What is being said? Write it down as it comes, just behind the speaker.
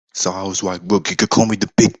So I was like, look, you could call me the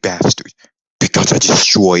big bastard. Because I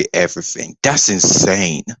destroy everything. That's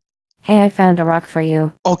insane. Hey, I found a rock for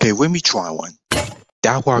you. Okay, let me try one.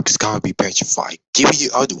 That rock's gotta be petrified. Give me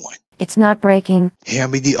the other one. It's not breaking.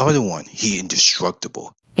 Hand me the other one. He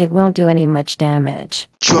indestructible. It won't do any much damage.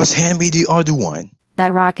 Just hand me the other one.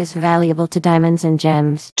 That rock is valuable to diamonds and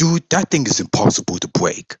gems. Dude, that thing is impossible to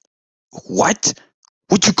break. What?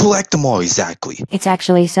 Would you collect them all exactly? It's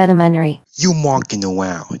actually sedimentary. You marking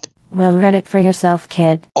around. Well, read it for yourself,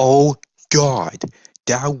 kid. Oh God,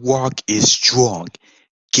 that rock is strong.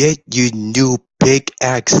 Get your new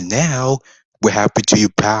pickaxe now. What happened to your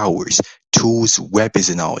powers, tools, weapons,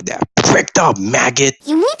 and all of that? Pricked up, maggot!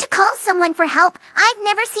 You need to call someone for help. I've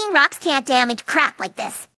never seen rocks can't damage crap like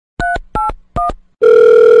this.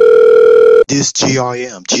 This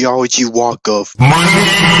GRM, Geology Walk of...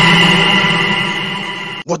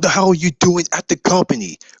 What the hell are you doing at the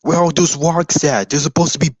company? Where are those rocks at? They're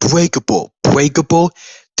supposed to be breakable. Breakable?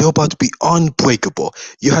 They're about to be unbreakable.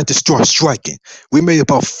 You had to start striking. We made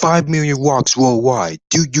about 5 million rocks worldwide.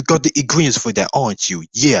 Dude, you got the ingredients for that, aren't you?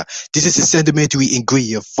 Yeah, this is a sedimentary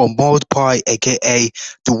ingredient from Multiply, aka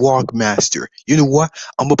the Rock Master. You know what?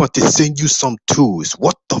 I'm about to send you some tools.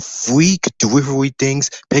 What the freak? Delivery things,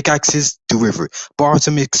 pickaxes, deliver. Borrow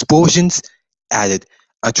some explosions, added.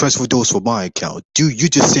 I transfer those from my account. Dude, you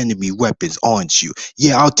just sending me weapons, aren't you?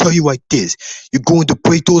 Yeah, I'll tell you like this. You're going to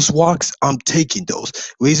break those rocks? I'm taking those.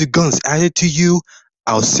 Laser guns added to you?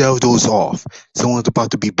 I'll sell those off. Someone's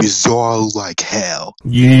about to be bizarre like hell.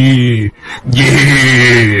 Yeah.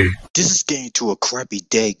 This is getting to a crappy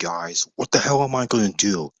day, guys. What the hell am I gonna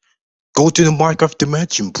do? Go to the Minecraft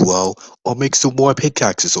dimension, bro. Or make some more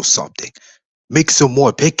pickaxes or something. Make some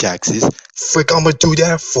more pickaxes? Frick, I'm gonna do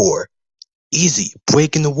that for? Easy,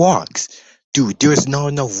 breaking the rocks. Dude, there's not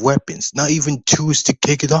enough weapons, not even tools to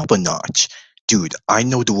kick it up a notch. Dude, I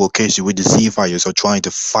know the location where the sea fighters are trying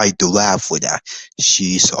to fight the lab for that.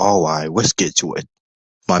 She's alright, let's get to it.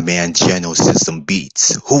 My man Geno sent some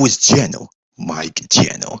beats. Who is Geno? Mike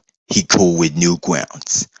Geno. He cool with new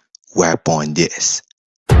grounds. Rap on this.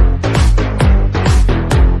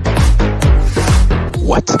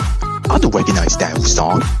 What? I don't recognize that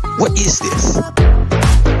song. What is this?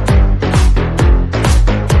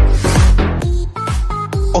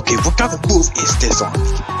 Okay, what kind of move is this on me?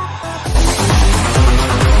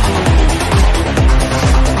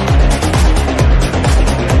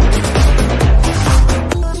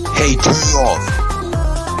 Hey, turn it off.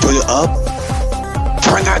 Turn it up.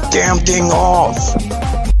 Turn that damn thing off.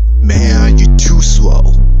 Man, you're too slow.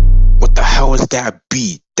 What the hell is that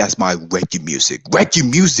beat? That's my reggae music. Reggae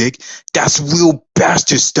music? That's real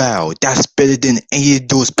bastard style. That's better than any of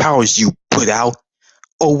those powers you put out.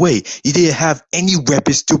 Oh wait, you didn't have any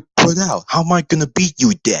weapons to put out. How am I gonna beat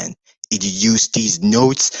you then? Did you use these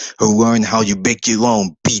notes or learn how you make your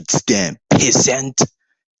own beats then, pissant?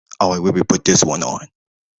 Alright, let me put this one on.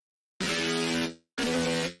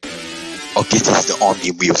 Okay, this is the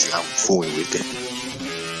army music. I'm fooling with it.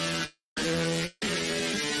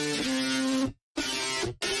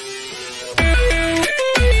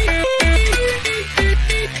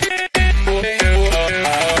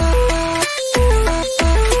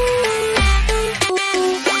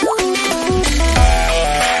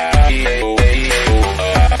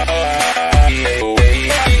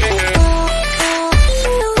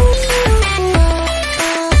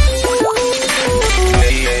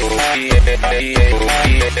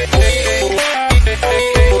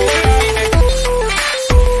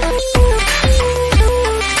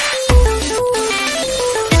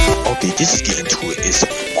 Okay, this is getting to it. It's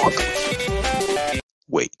remarkable.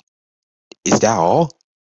 Wait, is that all?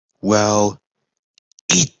 Well,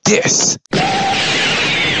 eat this!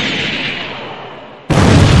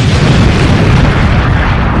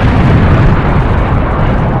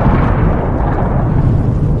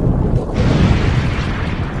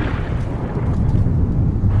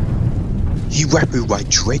 He rapping like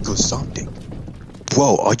Drake or something.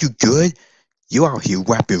 Bro, are you good? You out here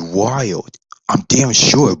rapping wild. I'm damn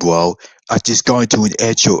sure, bro. I just got into an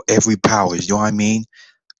edge of every power, you know what I mean?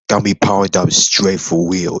 Got me powered up straight for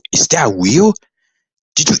real. Is that real?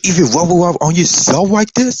 Did you even level up on yourself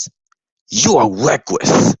like this? You are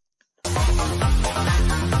reckless. Damn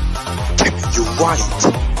it, you're right.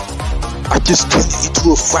 I just turned it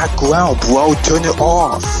into a flat ground, bro. Turn it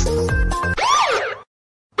off.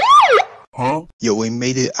 Huh? Yo, we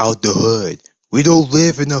made it out the hood. We don't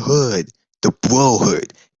live in the hood. The bro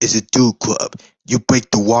hood is a dude club. You break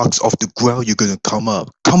the rocks off the ground, you're gonna come up.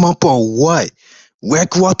 Come up on what?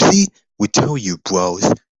 Bankruptcy? We tell you, bros,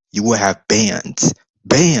 you will have bands.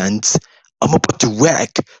 Bands? I'm about to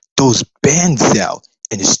wreck those bands out.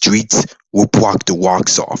 and the streets will block the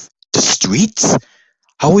rocks off. The streets?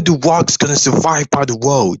 How are the rocks gonna survive by the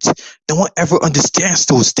roads? No one ever understands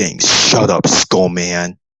those things. Shut up,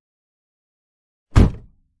 Skullman.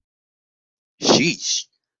 Sheesh.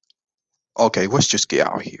 Okay, let's just get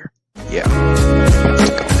out of here. Yeah. Let's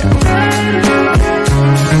go now.